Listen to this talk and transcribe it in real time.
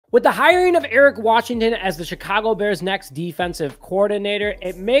With the hiring of Eric Washington as the Chicago Bears' next defensive coordinator,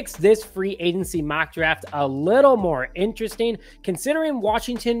 it makes this free agency mock draft a little more interesting, considering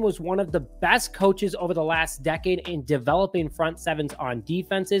Washington was one of the best coaches over the last decade in developing front sevens on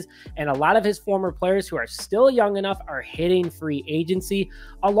defenses, and a lot of his former players who are still young enough are hitting free agency,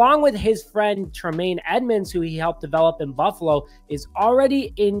 along with his friend Tremaine Edmonds, who he helped develop in Buffalo, is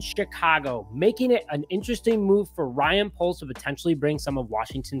already in Chicago, making it an interesting move for Ryan Poles to potentially bring some of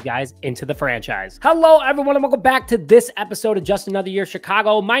Washington's guys into the franchise. Hello everyone, and welcome back to this episode of Just Another Year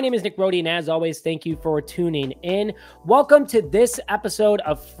Chicago. My name is Nick Brody, and as always, thank you for tuning in. Welcome to this episode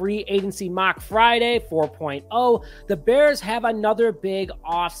of Free Agency Mock Friday 4.0. The Bears have another big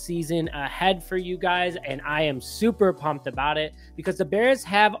offseason ahead for you guys, and I am super pumped about it because the Bears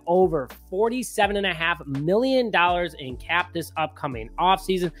have over $47.5 million in cap this upcoming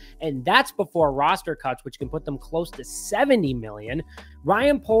offseason, and that's before roster cuts, which can put them close to $70 million.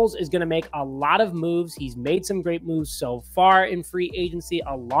 Ryan Poles is going to make a lot of moves. He's made some great moves so far in free agency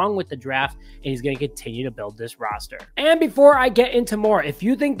along with the draft, and he's going to continue to build this roster. And before I get into more, if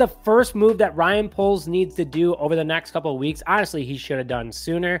you think the first move that Ryan Poles needs to do over the next couple of weeks, honestly, he should have done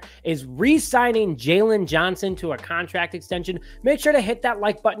sooner, is re-signing Jaylon Johnson to a contract extension, make sure to hit that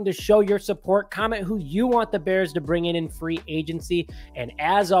like button to show your support. Comment who you want the Bears to bring in free agency. And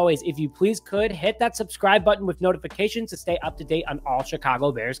as always, if you please could, hit that subscribe button with notifications to stay up to date on all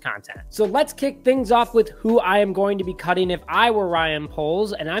Chicago Bears content. So let's kick things off with who I am going to be cutting if I were Ryan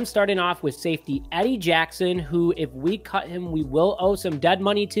Poles, and I'm starting off with safety Eddie Jackson, who if we cut him, we will owe some dead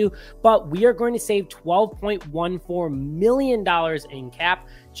money to, but we are going to save $12.14 million in cap.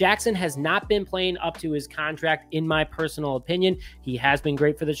 Jackson has not been playing up to his contract, in my personal opinion. He has been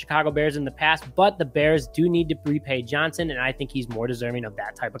great for the Chicago Bears in the past, but the Bears do need to prepay Johnson, and I think he's more deserving of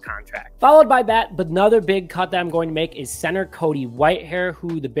that type of contract. Followed by that, but another big cut that I'm going to make is center Cody Whitehair,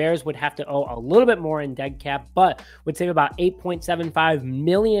 who the Bears would have to owe a little bit more in dead cap, but would save about $8.75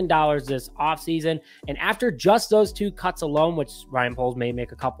 million this offseason. And after just those two cuts alone, which Ryan Poles may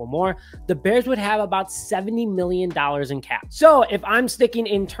make a couple more, the Bears would have about $70 million in cap. So if I'm sticking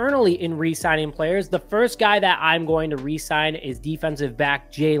internally in re-signing players, the first guy that I'm going to re-sign is defensive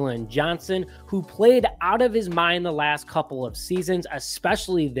back Jaylon Johnson, who played out of his mind the last couple of seasons,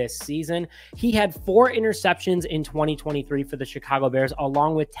 especially this season. He had 4 interceptions in 2023 for the Chicago Bears,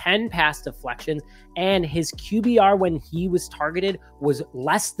 along with 10 pass deflections, and his QBR when he was targeted was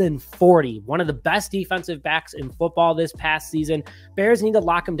less than 40. One of the best defensive backs in football this past season. Bears need to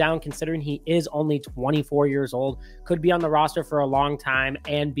lock him down considering he is only 24 years old, could be on the roster for a long time,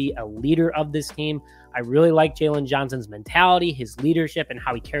 and be a leader of this team. I really like Jaylon Johnson's mentality, his leadership, and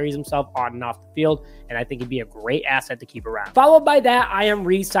how he carries himself on and off the field, and I think he'd be a great asset to keep around. Followed by that, I am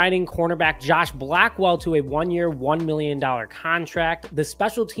re-signing cornerback Josh Blackwell to a 1-year, $1 million contract. The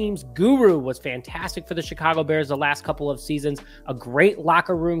special teams guru was fantastic for the Chicago Bears the last couple of seasons, a great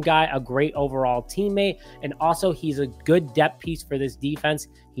locker room guy, a great overall teammate, and also he's a good depth piece for this defense.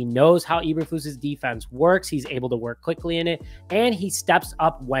 He knows how Eberflus's defense works. He's able to work quickly in it, and he steps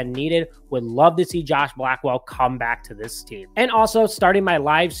up when needed. Would love to see Josh Blackwell come back to this team. And also starting my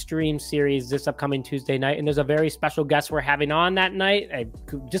live stream series this upcoming Tuesday night, and there's a very special guest we're having on that night.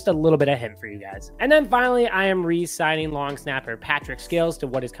 Just a little bit of hint for you guys. And then finally, I am re-signing long snapper Patrick Scales to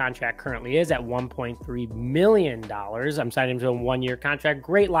what his contract currently is at $1.3 million. I'm signing him to a 1-year contract.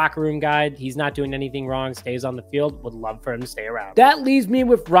 Great locker room guy. He's not doing anything wrong, stays on the field. Would love for him to stay around. That leaves me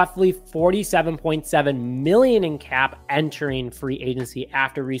with roughly $47.7 million in cap entering free agency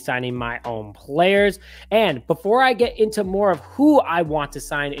after re-signing my own players. And before I get into more of who I want to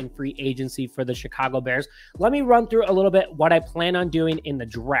sign in free agency for the Chicago Bears, let me run through a little bit what I plan on doing in the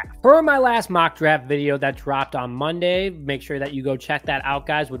draft. For my last mock draft video that dropped on Monday, make sure that you go check that out,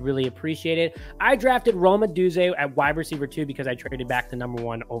 guys. Would really appreciate it. I drafted Rome Odunze at wide receiver 2 because I traded back the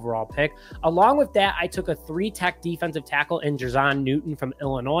 #1 overall pick. Along with that, I took a 3-tech defensive tackle in Jerzon Newton from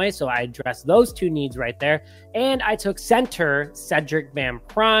Illinois, so I addressed those 2 needs right there. And I took center Cedric Van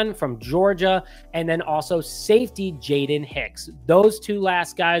Pran from Georgia, and then also safety Jaden Hicks. Those 2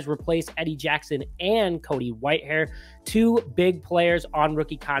 last guys replace Eddie Jackson and Cody Whitehair, 2 big players on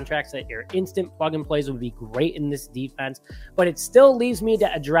rookie contracts that your instant plug and plays would be great in this defense. But it still leaves me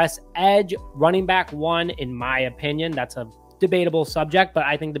to address edge running back 1, in my opinion. That's a debatable subject, but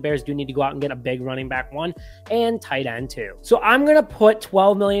I think the Bears do need to go out and get a big running back one and tight end too. So I'm going to put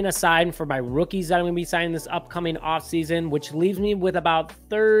 $12 million aside for my rookies that I'm going to be signing this upcoming offseason, which leaves me with about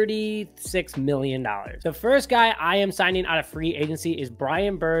 $36 million. The first guy I am signing out of free agency is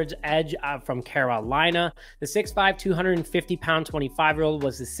Brian Bird's edge from Carolina. The 6'5", 250-pound 25-year-old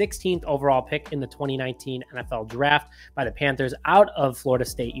was the 16th overall pick in the 2019 NFL draft by the Panthers out of Florida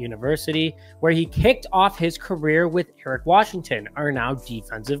State University, where he kicked off his career with Eric Washington, our now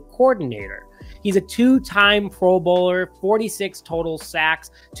defensive coordinator. He's a two-time Pro Bowler, 46 total sacks,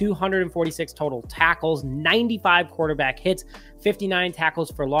 246 total tackles, 95 quarterback hits, 59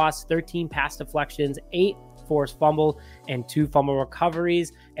 tackles for loss, 13 pass deflections, 8 forced fumble, and 2 fumble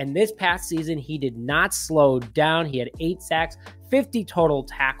recoveries. And this past season, he did not slow down. He had 8 sacks, 50 total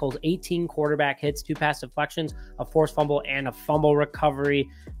tackles, 18 quarterback hits, 2 pass deflections, a forced fumble, and a fumble recovery.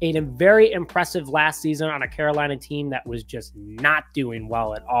 A very impressive last season on a Carolina team that was just not doing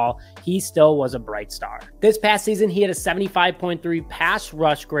well at all. He still was a bright star. This past season, he had a 75.3 pass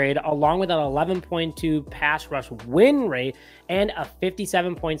rush grade, along with an 11.2 pass rush win rate, and a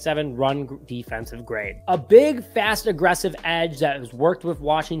 57.7 run defensive grade. A big, fast, aggressive edge that has worked with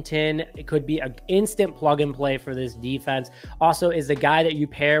Washington. It could be an instant plug and play for this defense. Also is the guy that you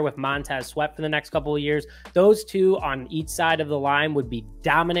pair with Montez Sweat for the next couple of years. Those two on each side of the line would be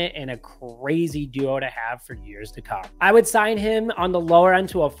dominant and a crazy duo to have for years to come. I would sign him on the lower end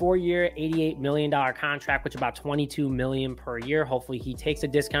to a 4-year, $88 million contract, which is about $22 million per year. Hopefully he takes a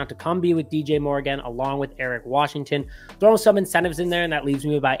discount to come be with DJ Morgan along with Eric Washington. Throw some incentives in there, and that leaves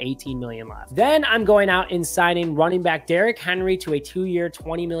me with about $18 million left. Then I'm going out and signing running back Derrick Henry to a 2-year,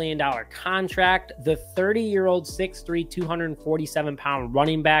 $20 million contract. The 30-year-old 6'3", 247-pound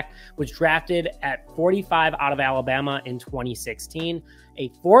running back was drafted at 45 out of Alabama in 2016. A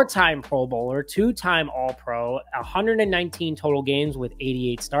 4-time Pro Bowler, 2-time All-Pro, 119 total games with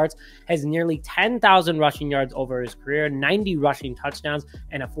 88 starts, has nearly 10,000 rushing yards over his career, 90 rushing touchdowns,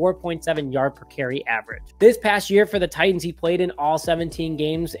 and a 4.7 yard per carry average. This past year for the Titans, he played in all 17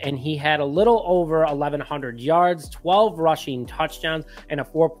 games, and he had a little over 1,100 yards, 12 rushing touchdowns, and a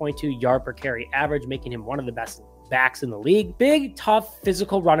 4.2 yard per carry average, making him one of the best backs in the league. Big, tough,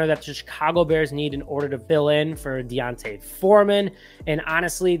 physical runner that the Chicago Bears need in order to fill in for Deontay Foreman. And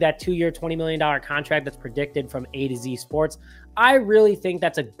honestly, that 2-year, $20 million contract that's predicted from A to Z Sports, I really think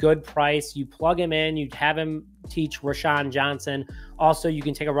that's a good price. You plug him in, you have him teach Rashawn Johnson. Also, you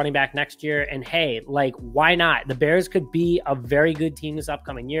can take a running back next year, and hey, like, why not? The Bears could be a very good team this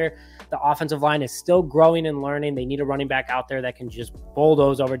upcoming year. The offensive line is still growing and learning. They need a running back out there that can just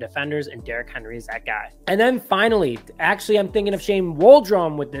bulldoze over defenders, and Derrick Henry is that guy. And then finally, actually, I'm thinking of Shane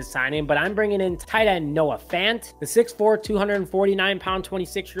Waldron with this signing, but I'm bringing in tight end Noah Fant. The 6'4", 249-pound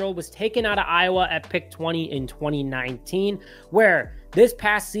 26-year-old was taken out of Iowa at pick 20 in 2019, where this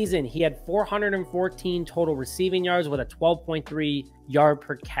past season, he had 414 total receiving yards with a 12.3 yard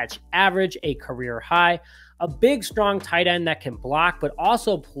per catch average, a career high. A big, strong tight end that can block, but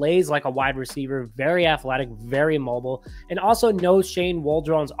also plays like a wide receiver, very athletic, very mobile, and also knows Shane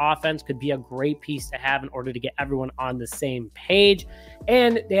Waldron's offense could be a great piece to have in order to get everyone on the same page.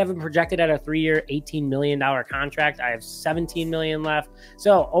 And they have him projected at a 3-year, $18 million contract. I have $17 million left.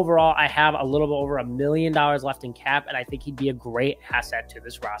 So overall, I have a little bit over $1 million left in cap, and I think he'd be a great asset to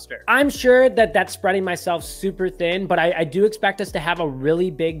this roster. I'm sure that that's spreading myself super thin, but I do expect us to have a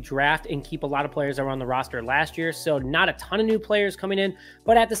really big draft and keep a lot of players that were on the roster last year. So not a ton of new players coming in,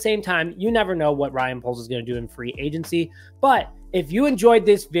 but at the same time, you never know what Ryan Poles is going to do in free agency. But if you enjoyed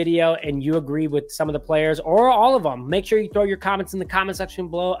this video and you agree with some of the players or all of them, make sure you throw your comments in the comment section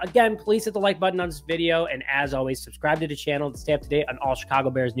below. Again, please hit the like button on this video. And as always, subscribe to the channel to stay up to date on all Chicago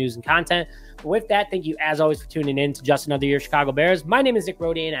Bears news and content. But with that, thank you as always for tuning in to Just Another Year Chicago Bears. My name is Nick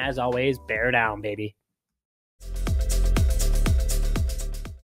Rody, and as always, bear down, baby.